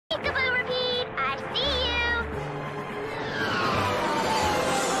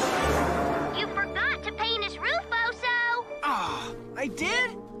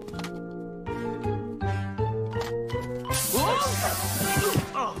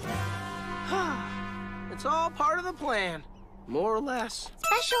It's all part of the plan, more or less.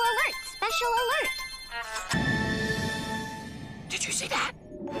 Special alert! Special alert! Did you see that?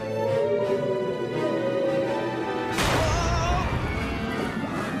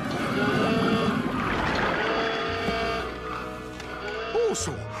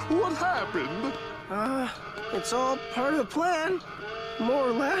 Also, what happened? It's all part of the plan, more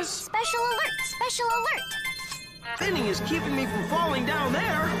or less. Special alert! Special alert! Spinning is keeping me from falling down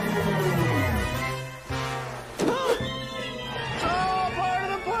there. It's all part of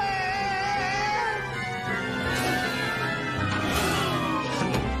the plan!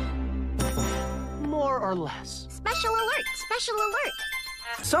 More or less. Special alert! Special alert!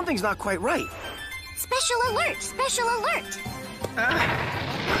 Something's not quite right. Special alert! Special alert!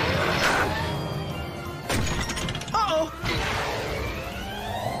 Uh-oh!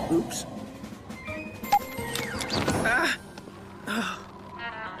 Oops.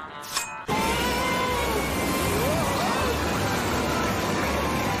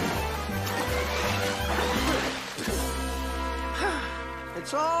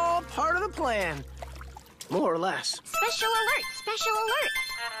 It's all part of the plan, more or less. Special alert! Special alert!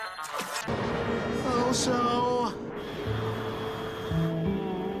 Also...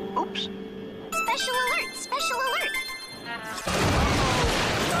 Oops. Special alert! Special alert!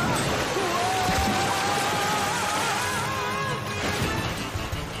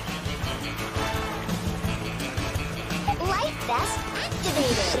 Life vest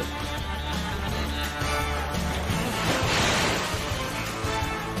activated!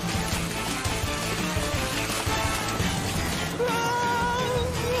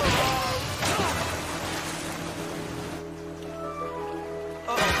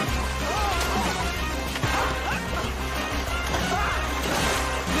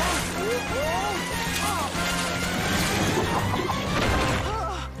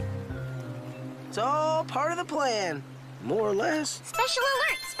 It's all part of the plan, more or less. Special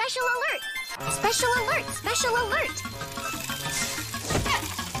alert! Special alert! Special alert! Special alert!